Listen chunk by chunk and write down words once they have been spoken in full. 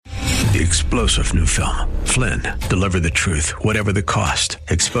The explosive new film, Flynn, deliver the truth, whatever the cost,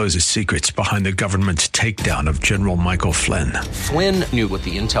 exposes secrets behind the government's takedown of General Michael Flynn. Flynn knew what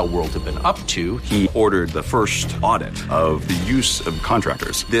the intel world had been up to. He ordered the first audit of the use of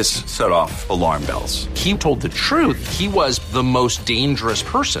contractors. This set off alarm bells. He told the truth. He was the most dangerous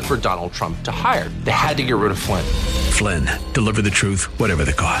person for Donald Trump to hire. They had to get rid of Flynn. Flynn, deliver the truth, whatever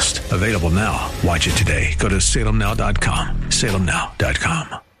the cost. Available now. Watch it today. Go to salemnow.com.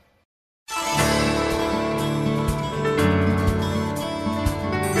 salemnow.com.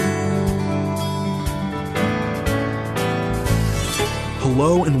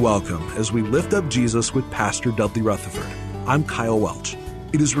 Hello and welcome as we lift up Jesus with Pastor Dudley Rutherford. I'm Kyle Welch.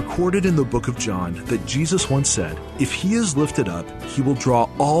 It is recorded in the book of John that Jesus once said, "If he is lifted up, he will draw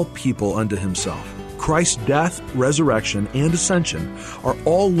all people unto himself." Christ's death, resurrection, and ascension are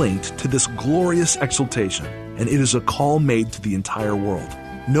all linked to this glorious exaltation, and it is a call made to the entire world.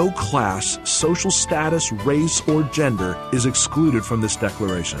 No class, social status, race, or gender is excluded from this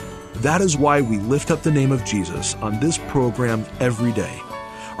declaration. That is why we lift up the name of Jesus on this program every day.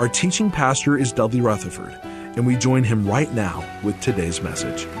 Our teaching pastor is Dudley Rutherford, and we join him right now with today's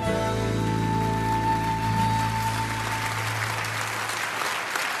message.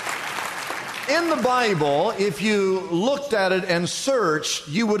 In the Bible, if you looked at it and searched,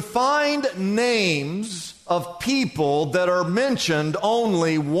 you would find names of people that are mentioned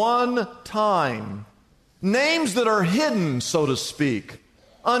only one time. Names that are hidden, so to speak.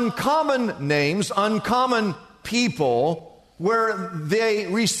 Uncommon names, uncommon people, where they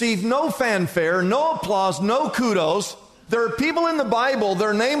receive no fanfare, no applause, no kudos. There are people in the Bible,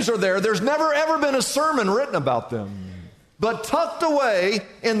 their names are there. There's never ever been a sermon written about them. But tucked away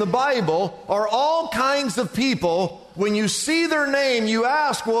in the Bible are all kinds of people. When you see their name, you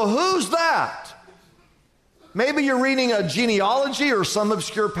ask, well, who's that? Maybe you're reading a genealogy or some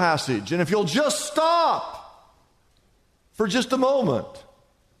obscure passage. And if you'll just stop for just a moment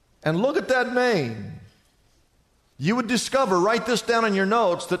and look at that name, you would discover, write this down in your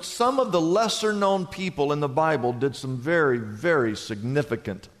notes, that some of the lesser known people in the Bible did some very, very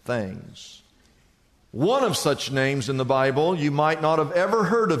significant things. One of such names in the Bible, you might not have ever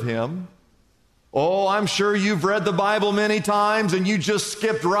heard of him. Oh, I'm sure you've read the Bible many times and you just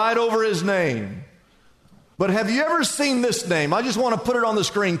skipped right over his name. But have you ever seen this name? I just want to put it on the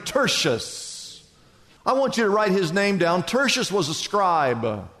screen, Tertius. I want you to write his name down. Tertius was a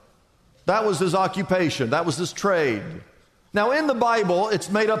scribe. That was his occupation. That was his trade. Now in the Bible, it's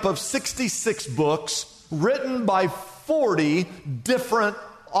made up of 66 books written by 40 different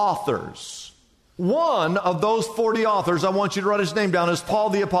authors. One of those 40 authors, I want you to write his name down, is Paul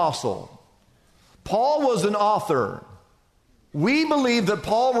the Apostle. Paul was an author. We believe that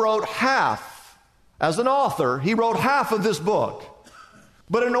Paul wrote half. As an author, he wrote half of this book.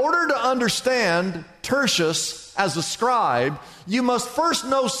 But in order to understand Tertius as a scribe, you must first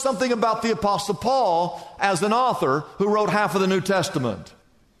know something about the Apostle Paul as an author who wrote half of the New Testament.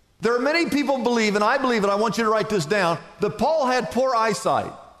 There are many people believe, and I believe it, I want you to write this down, that Paul had poor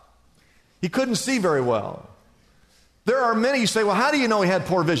eyesight. He couldn't see very well. There are many, you say, well, how do you know he had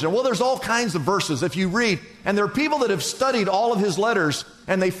poor vision? Well, there's all kinds of verses if you read, and there are people that have studied all of his letters,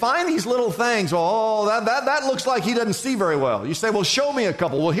 and they find these little things. Oh, that looks like he doesn't see very well. You say, well, show me a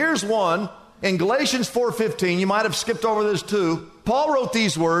couple. Well, here's one. In Galatians 4:15, you might have skipped over this too. Paul wrote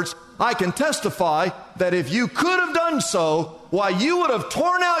these words, "I can testify that if you could have done so, why, you would have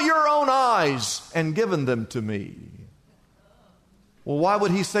torn out your own eyes and given them to me." Well, why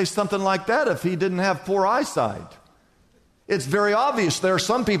would he say something like that if he didn't have poor eyesight? It's very obvious. There are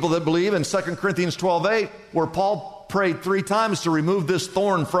some people that believe in 2 Corinthians 12:8, where Paul prayed 3 times to remove this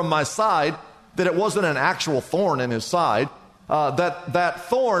thorn from my side, that it wasn't an actual thorn in his side, that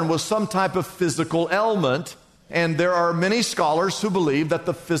thorn was some type of physical ailment. And there are many scholars who believe that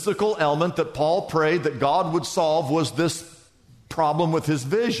the physical ailment that Paul prayed that God would solve was this problem with his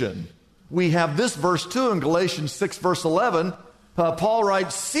vision. We have this verse too in Galatians 6 verse 11. Paul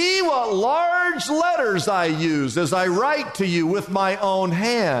writes, "See what large letters I use as I write to you with my own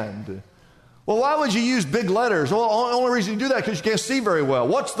hand." Well, why would you use big letters? Well, the only reason you do that is because you can't see very well.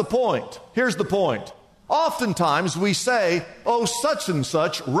 What's the point? Here's the point. Oftentimes we say, oh, such and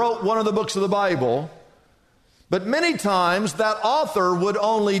such wrote one of the books of the Bible, but many times that author would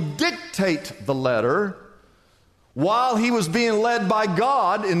only dictate the letter while he was being led by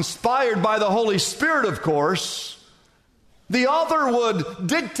God, inspired by the Holy Spirit, of course. The author would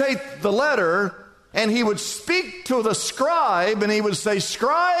dictate the letter, and he would speak to the scribe, and he would say,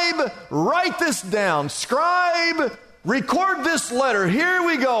 "Scribe, write this down. Scribe, record this letter. Here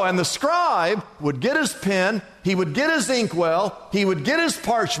we go. And the scribe would get his pen, he would get his inkwell, he would get his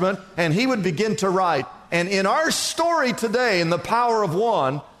parchment, and he would begin to write. And in our story today, in The Power of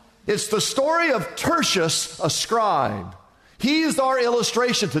One, it's the story of Tertius, a scribe. He is our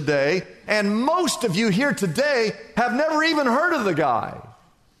illustration today, and most of you here today have never even heard of the guy.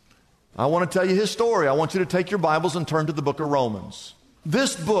 I want to tell you his story. I want you to take your Bibles and turn to the book of Romans.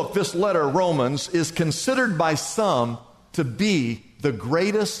 This book, this letter, Romans, is considered by some to be the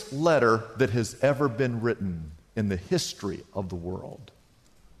greatest letter that has ever been written in the history of the world.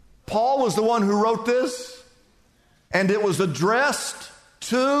 Paul was the one who wrote this, and it was addressed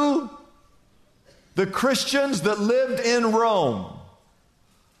to the Christians that lived in Rome.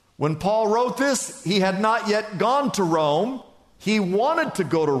 When Paul wrote this, he had not yet gone to Rome. He wanted to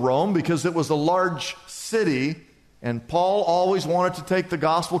go to Rome because it was a large city, and Paul always wanted to take the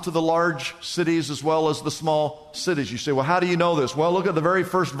gospel to the large cities as well as the small cities. You say, well, how do you know this? Well, look at the very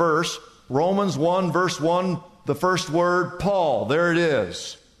first verse, Romans 1, verse 1, the first word, Paul. There it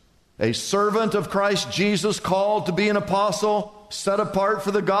is. A servant of Christ Jesus, called to be an apostle, set apart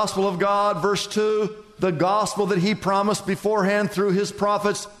for the gospel of God. Verse 2, the gospel that he promised beforehand through his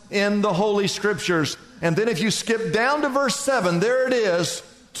prophets in the Holy Scriptures. And then if you skip down to verse 7, there it is.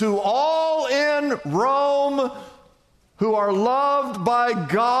 To all in Rome who are loved by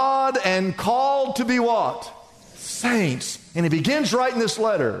God and called to be what? Saints. And he begins writing this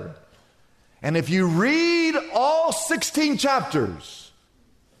letter. And if you read all 16 chapters,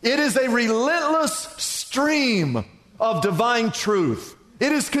 it is a relentless stream of divine truth.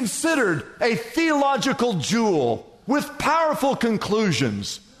 It is considered a theological jewel with powerful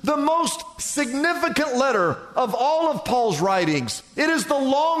conclusions. The most significant letter of all of Paul's writings. It is the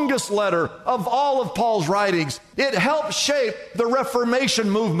longest letter of all of Paul's writings. It helped shape the Reformation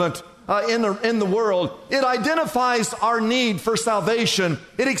movement in the world. It identifies our need for salvation.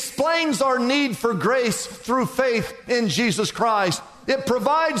 It explains our need for grace through faith in Jesus Christ. It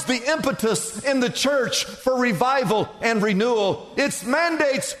provides the impetus in the church for revival and renewal. Its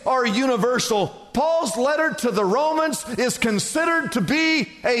mandates are universal. Paul's letter to the Romans is considered to be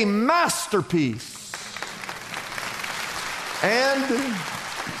a masterpiece. And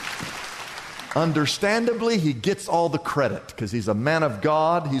understandably, he gets all the credit because he's a man of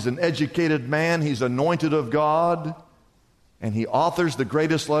God. He's an educated man. He's anointed of God. And he authors the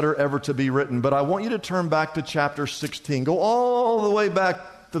greatest letter ever to be written. But I want you to turn back to chapter 16. Go all the way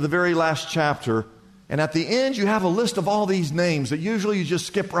back to the very last chapter. And at the end, you have a list of all these names that usually you just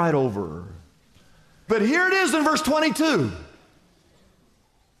skip right over. But here it is in verse 22.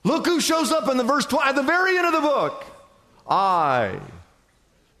 Look who shows up in the verse at the very end of the book. I,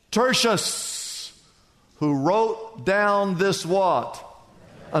 Tertius, who wrote down this what?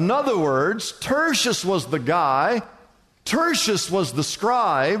 In other words, Tertius was the guy. Tertius was the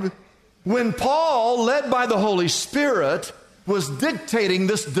scribe. When Paul, led by the Holy Spirit, was dictating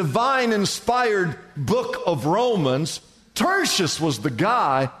this divine inspired book of Romans, Tertius was the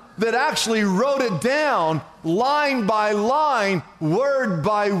guy that actually wrote it down line by line, word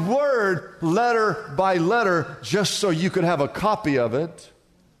by word, letter by letter, just so you could have a copy of it.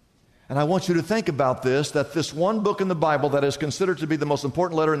 And I want you to think about this, that this one book in the Bible that is considered to be the most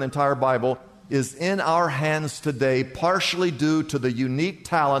important letter in the entire Bible is in our hands today, partially due to the unique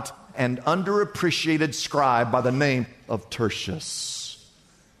talent and underappreciated scribe by the name of Tertius.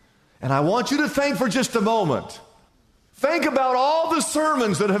 And I want you to think for just a moment. Think about all the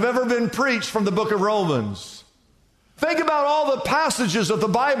sermons that have ever been preached from the book of Romans. Think about all the passages of the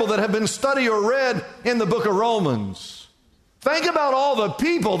Bible that have been studied or read in the book of Romans. Think about all the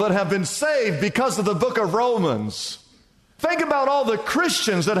people that have been saved because of the book of Romans. Think about all the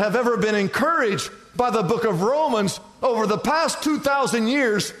Christians that have ever been encouraged by the book of Romans over the past 2,000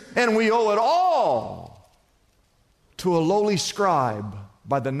 years, and we owe it all to a lowly scribe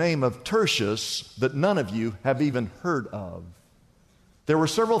by the name of Tertius that none of you have even heard of. There were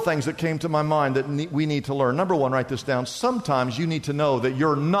several things that came to my mind that we need to learn. Number one, write this down. Sometimes you need to know that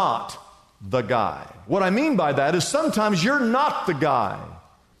you're not the guy. What I mean by that is sometimes you're not the guy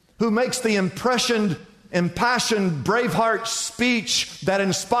who makes the impassioned Braveheart speech that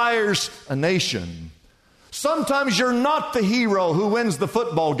inspires a nation. Sometimes you're not the hero who wins the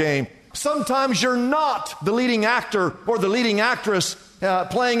football game. Sometimes you're not the leading actor or the leading actress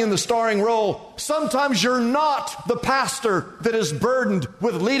playing in the starring role. Sometimes you're not the pastor that is burdened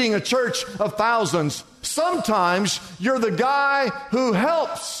with leading a church of thousands. Sometimes you're the guy who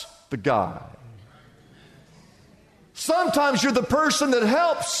helps the guy. Sometimes you're the person that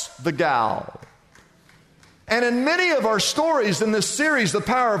helps the gal. And in many of our stories in this series, The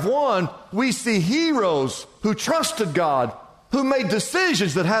Power of One, we see heroes who trusted God, who made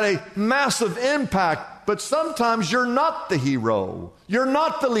decisions that had a massive impact. But sometimes you're not the hero. You're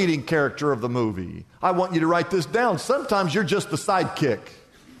not the leading character of the movie. I want you to write this down. Sometimes you're just the sidekick.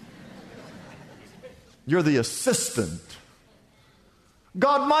 You're the assistant.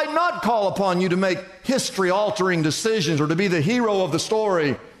 God might not call upon you to make history-altering decisions or to be the hero of the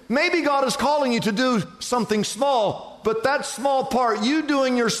story. Maybe God is calling you to do something small, but that small part, you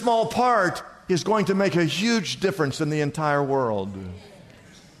doing your small part, is going to make a huge difference in the entire world.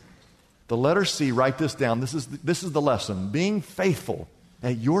 The letter C, write this down. This is the lesson. Being faithful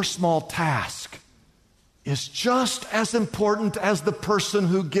at your small task is just as important as the person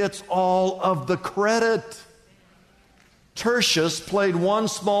who gets all of the credit. Tertius played one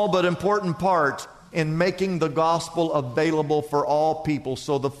small but important part in making the gospel available for all people.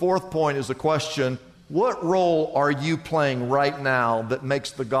 So the fourth point is a question: what role are you playing right now that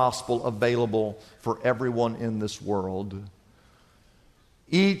makes the gospel available for everyone in this world?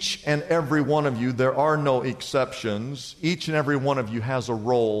 Each and every one of you, there are no exceptions, each and every one of you has a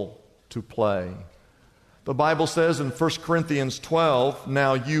role to play. The Bible says in 1 Corinthians 12,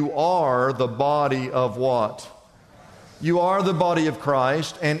 now you are the body of what? You are the body of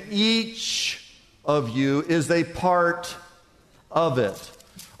Christ, and each of you is a part of it.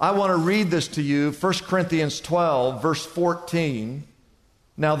 I want to read this to you, 1 Corinthians 12, verse 14.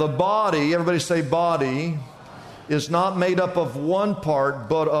 Now the body, everybody say body, is not made up of one part,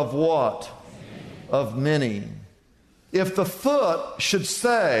 but of what? Of many. If the foot should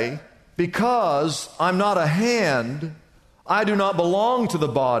say, because I'm not a hand, I do not belong to the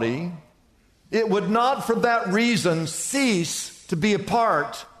body, it would not for that reason cease to be a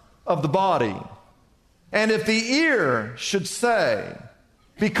part of the body. And if the ear should say,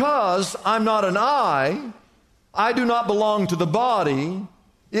 because I'm not an eye, I do not belong to the body,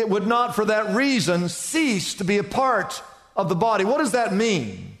 it would not for that reason cease to be a part of the body. What does that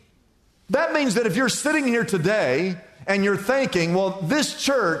mean? That means that if you're sitting here today and you're thinking, well, this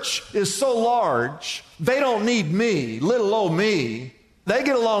church is so large, they don't need me, little old me. They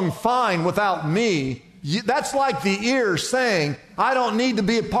get along fine without me. That's like the ear saying, I don't need to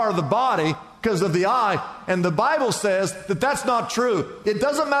be a part of the body because of the eye. And the Bible says that that's not true. It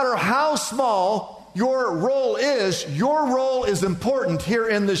doesn't matter how small your role is important here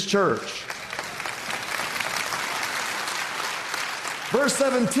in this church. Verse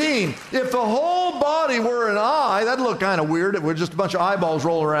 17, if the whole body were an eye, that'd look kind of weird. It would just a bunch of eyeballs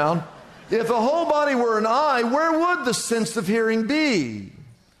roll around. If the whole body were an eye, where would the sense of hearing be?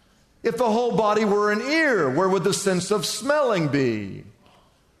 If the whole body were an ear, where would the sense of smelling be?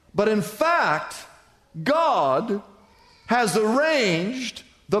 But in fact, God has arranged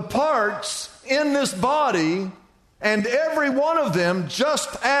the parts in this body, and every one of them just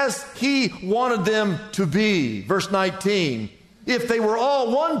as He wanted them to be. Verse 19, if they were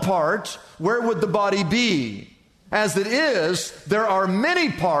all one part, where would the body be? As it is, there are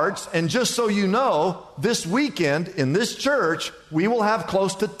many parts, and just so you know, this weekend in this church, we will have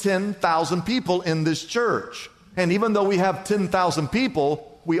close to 10,000 people in this church. And even though we have 10,000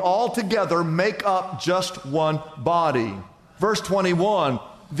 people, we all together make up just one body. Verse 21,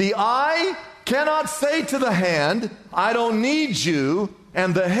 the eye cannot say to the hand, I don't need you,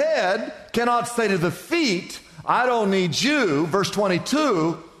 and the head cannot say to the feet, I don't need you. Verse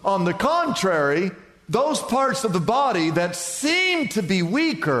 22, on the contrary, those parts of the body that seem to be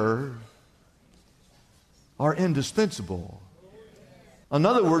weaker are indispensable. In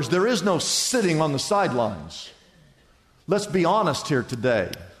other words, there is no sitting on the sidelines. Let's be honest here today.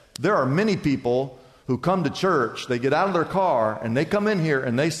 There are many people who come to church, they get out of their car, and they come in here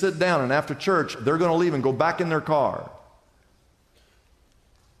and they sit down, and after church, they're going to leave and go back in their car.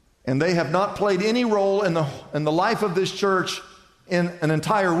 And they have not played any role in the life of this church in an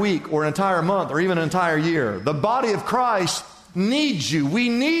entire week or an entire month or even an entire year. The body of Christ needs you. We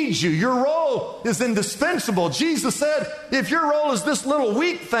need you. Your role is indispensable. Jesus said, if your role is this little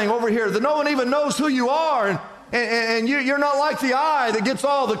weak thing over here that no one even knows who you are, and you're not like the eye that gets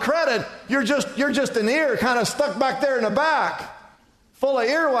all the credit, you're just an ear kind of stuck back there in the back, full of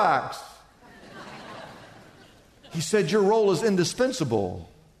earwax. He said your role is indispensable.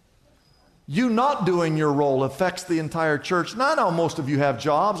 You not doing your role affects the entire church. Now, I know most of you have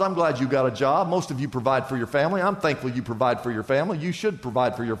jobs. I'm glad you got a job. Most of you provide for your family. I'm thankful you provide for your family. You should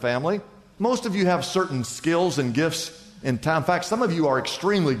provide for your family. Most of you have certain skills and gifts in time. In fact, some of you are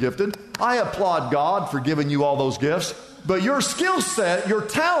extremely gifted. I applaud God for giving you all those gifts. But your skill set, your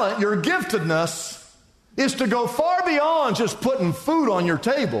talent, your giftedness is to go far beyond just putting food on your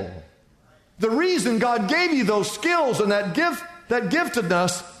table. The reason God gave you those skills and that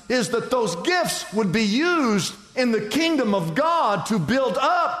giftedness is that those gifts would be used in the kingdom of God to build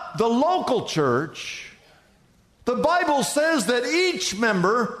up the local church. The Bible says that each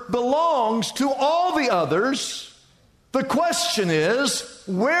member belongs to all the others. The question is,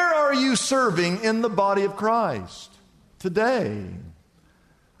 where are you serving in the body of Christ today?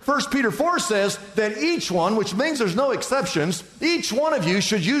 1 Peter 4 says that each one, which means there's no exceptions, each one of you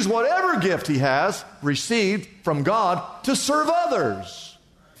should use whatever gift he has received from God to serve others,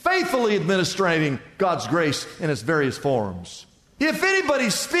 faithfully administrating God's grace in its various forms. If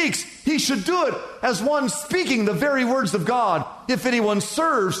anybody speaks, he should do it as one speaking the very words of God. If anyone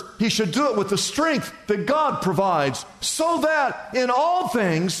serves, he should do it with the strength that God provides, so that in all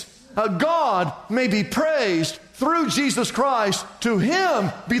things God may be praised through Jesus Christ. To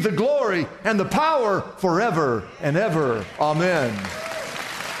him be the glory and the power forever and ever. Amen.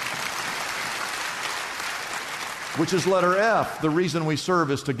 Which is letter F. The reason we serve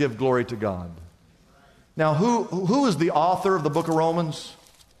is to give glory to God. Now, who is the author of the book of Romans?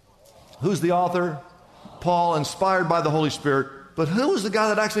 Who's the author? Paul, inspired by the Holy Spirit. But who was the guy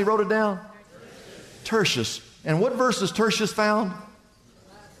that actually wrote it down? Tertius. And what verse is Tertius found?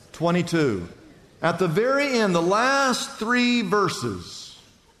 22. At the very end, the last 3 verses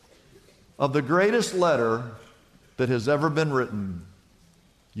of the greatest letter that has ever been written,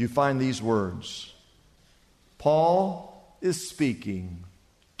 you find these words. Paul is speaking.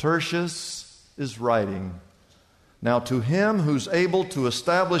 Tertius is writing. Now to him who's able to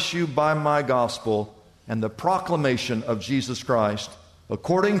establish you by my gospel and the proclamation of Jesus Christ,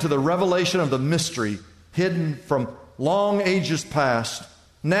 according to the revelation of the mystery hidden from long ages past,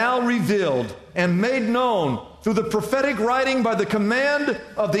 now revealed and made known through the prophetic writing by the command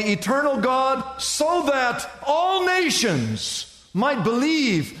of the eternal God, so that all nations might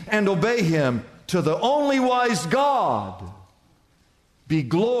believe and obey him. To the only wise God be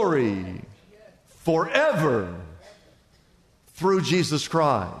glory forever through Jesus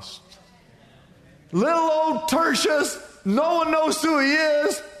Christ. Little old Tertius, no one knows who he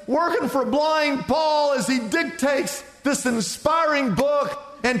is, working for blind Paul as he dictates this inspiring book.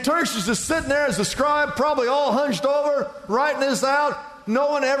 And Tertius is sitting there as a scribe, probably all hunched over, writing this out. No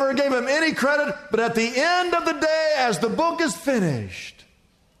one ever gave him any credit. But at the end of the day, as the book is finished,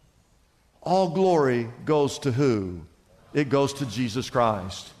 all glory goes to who? It goes to Jesus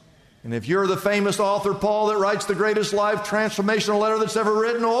Christ. And if you're the famous author, Paul, that writes the greatest life transformational letter that's ever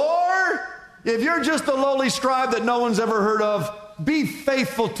written, or if you're just a lowly scribe that no one's ever heard of, be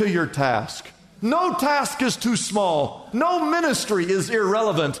faithful to your task. No task is too small. No ministry is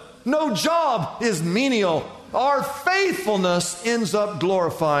irrelevant. No job is menial. Our faithfulness ends up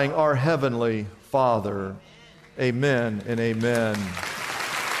glorifying our Heavenly Father. Amen and amen.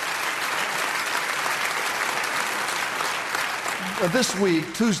 This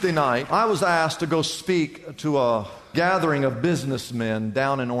week, Tuesday night, I was asked to go speak to a gathering of businessmen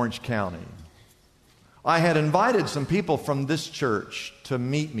down in Orange County. I had invited some people from this church to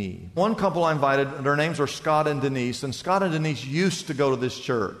meet me. One couple I invited, their names are Scott and Denise, and Scott and Denise used to go to this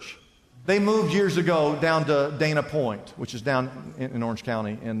church. They moved years ago down to Dana Point, which is down in Orange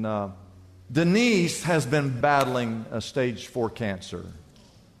County, and Denise has been battling stage 4 cancer.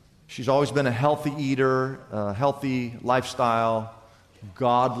 She's always been a healthy eater, a healthy lifestyle,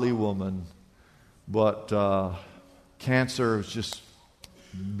 godly woman, but cancer is just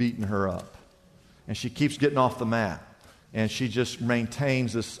beating her up. And she keeps getting off the mat. And she just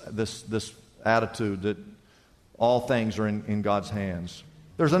maintains this attitude that all things are in God's hands.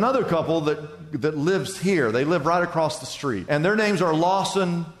 There's another couple that lives here. They live right across the street. And their names are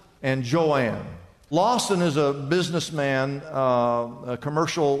Lawson and Joanne. Lawson is a businessman, a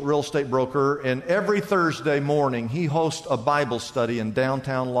commercial real estate broker, and every Thursday morning he hosts a Bible study in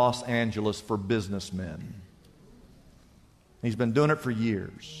downtown Los Angeles for businessmen. He's been doing it for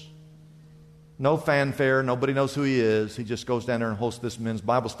years. No fanfare, nobody knows who he is. He just goes down there and hosts this men's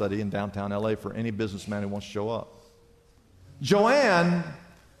Bible study in downtown LA for any businessman who wants to show up. Joanne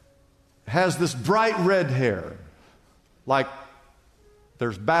has this bright red hair, like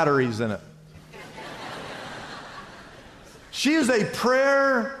there's batteries in it. She is a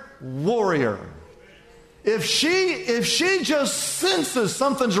prayer warrior. If she just senses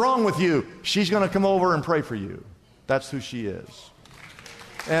something's wrong with you, she's going to come over and pray for you. That's who she is.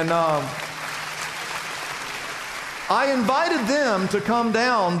 And I invited them to come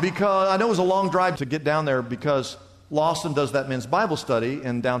down because I know it was a long drive to get down there because Lawson does that men's Bible study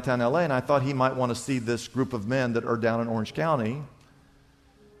in downtown LA, and I thought he might want to see this group of men that are down in Orange County.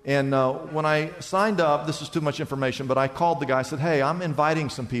 And when I signed up, this is too much information, but I called the guy. I said, hey, I'm inviting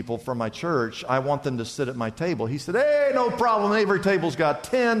some people from my church. I want them to sit at my table. He said, hey, no problem. Every table's got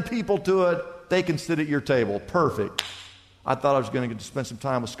 10 people to it. They can sit at your table. Perfect. I thought I was going to get to spend some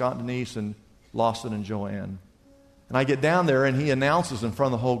time with Scott and Denise and Lawson and Joanne. And I get down there, and he announces in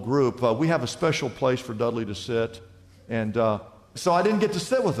front of the whole group, we have a special place for Dudley to sit. And so I didn't get to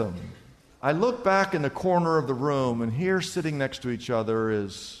sit with him. I look back in the corner of the room, and here sitting next to each other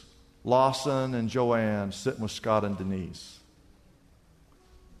is Lawson and Joanne sitting with Scott and Denise.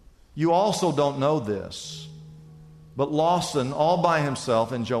 You also don't know this, but Lawson, all by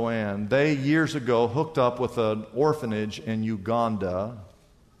himself, and Joanne, they years ago hooked up with an orphanage in Uganda.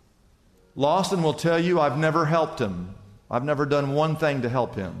 Lawson will tell you, I've never helped him. I've never done one thing to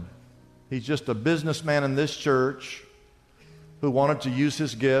help him. He's just a businessman in this church who wanted to use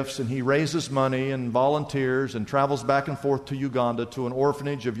his gifts, and he raises money and volunteers and travels back and forth to Uganda to an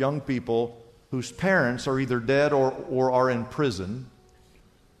orphanage of young people whose parents are either dead or are in prison.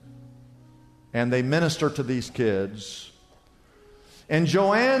 And they minister to these kids. And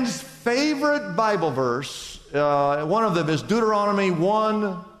Joanne's favorite Bible verse, one of them is Deuteronomy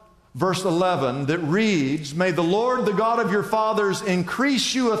 1, verse 11, that reads, may the Lord, the God of your fathers,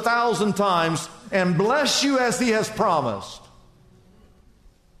 increase you 1,000 times and bless you as he has promised.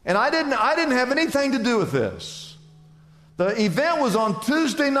 And I didn't have anything to do with this. The event was on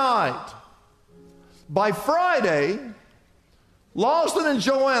Tuesday night. By Friday, Lawson and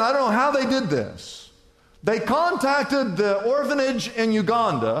Joanne, I don't know how they did this. They contacted the orphanage in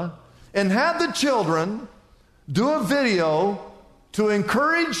Uganda and had the children do a video to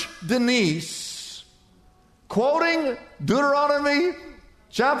encourage Denise, quoting Deuteronomy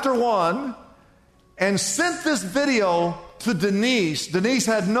chapter 1, and sent this video to Denise. Denise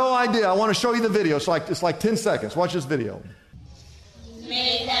had no idea. I want to show you the video. It's like 10 seconds. Watch this video.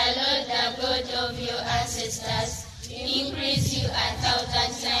 May the Lord, the God of your ancestors, increase you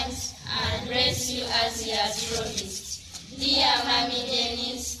 1,000 times and bless you as he has promised. Dear Mommy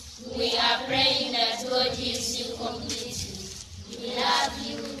Denise, we are praying that God heals you completely. We love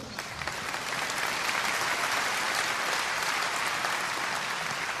you.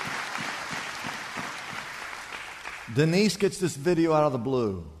 Denise gets this video out of the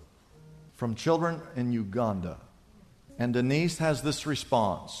blue from children in Uganda. And Denise has this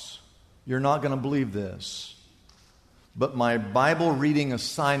response. You're not going to believe this, but my Bible reading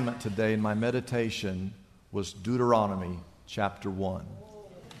assignment today in my meditation was Deuteronomy chapter 1.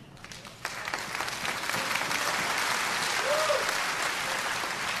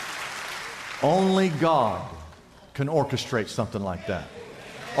 Only God can orchestrate something like that.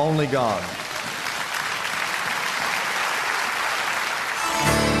 Only God.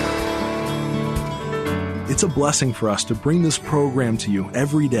 It's a blessing for us to bring this program to you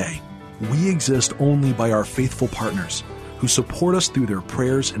every day. We exist only by our faithful partners who support us through their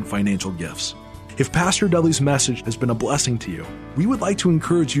prayers and financial gifts. If Pastor Dudley's message has been a blessing to you, we would like to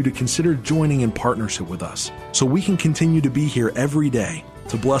encourage you to consider joining in partnership with us so we can continue to be here every day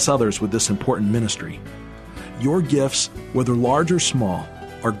to bless others with this important ministry. Your gifts, whether large or small,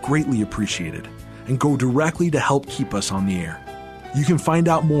 are greatly appreciated and go directly to help keep us on the air. You can find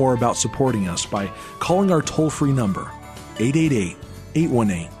out more about supporting us by calling our toll-free number,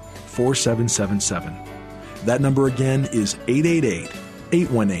 888-818-4777. That number again is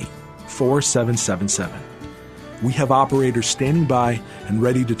 888-818-4777. We have operators standing by and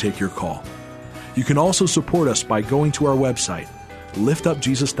ready to take your call. You can also support us by going to our website,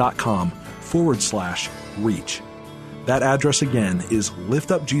 liftupjesus.com/reach. That address again is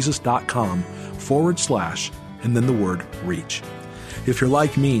liftupjesus.com/ and then the word reach. If you're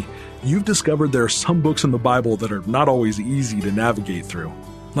like me, you've discovered there are some books in the Bible that are not always easy to navigate through.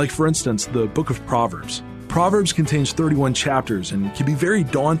 Like, for instance, the book of Proverbs. Proverbs contains 31 chapters and can be very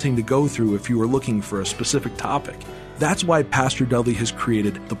daunting to go through if you are looking for a specific topic. That's why Pastor Dudley has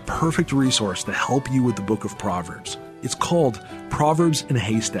created the perfect resource to help you with the book of Proverbs. It's called Proverbs in a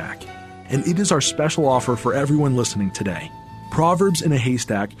Haystack, and it is our special offer for everyone listening today. Proverbs in a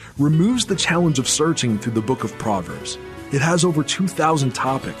Haystack removes the challenge of searching through the book of Proverbs. It has over 2,000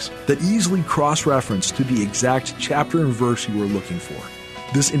 topics that easily cross-reference to the exact chapter and verse you are looking for.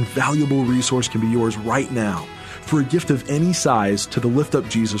 This invaluable resource can be yours right now for a gift of any size to the Lift Up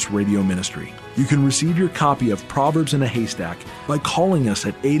Jesus radio ministry. You can receive your copy of Proverbs in a Haystack by calling us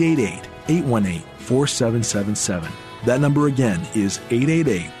at 888-818-4777. That number again is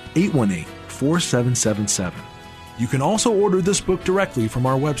 888-818-4777. You can also order this book directly from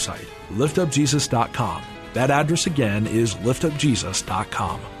our website, liftupjesus.com. That address again is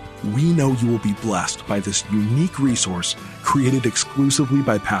liftupjesus.com. We know you will be blessed by this unique resource created exclusively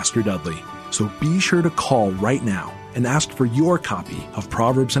by Pastor Dudley. So be sure to call right now and ask for your copy of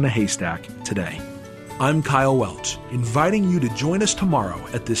Proverbs in a Haystack today. I'm Kyle Welch, inviting you to join us tomorrow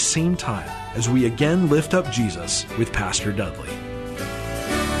at this same time as we again lift up Jesus with Pastor Dudley.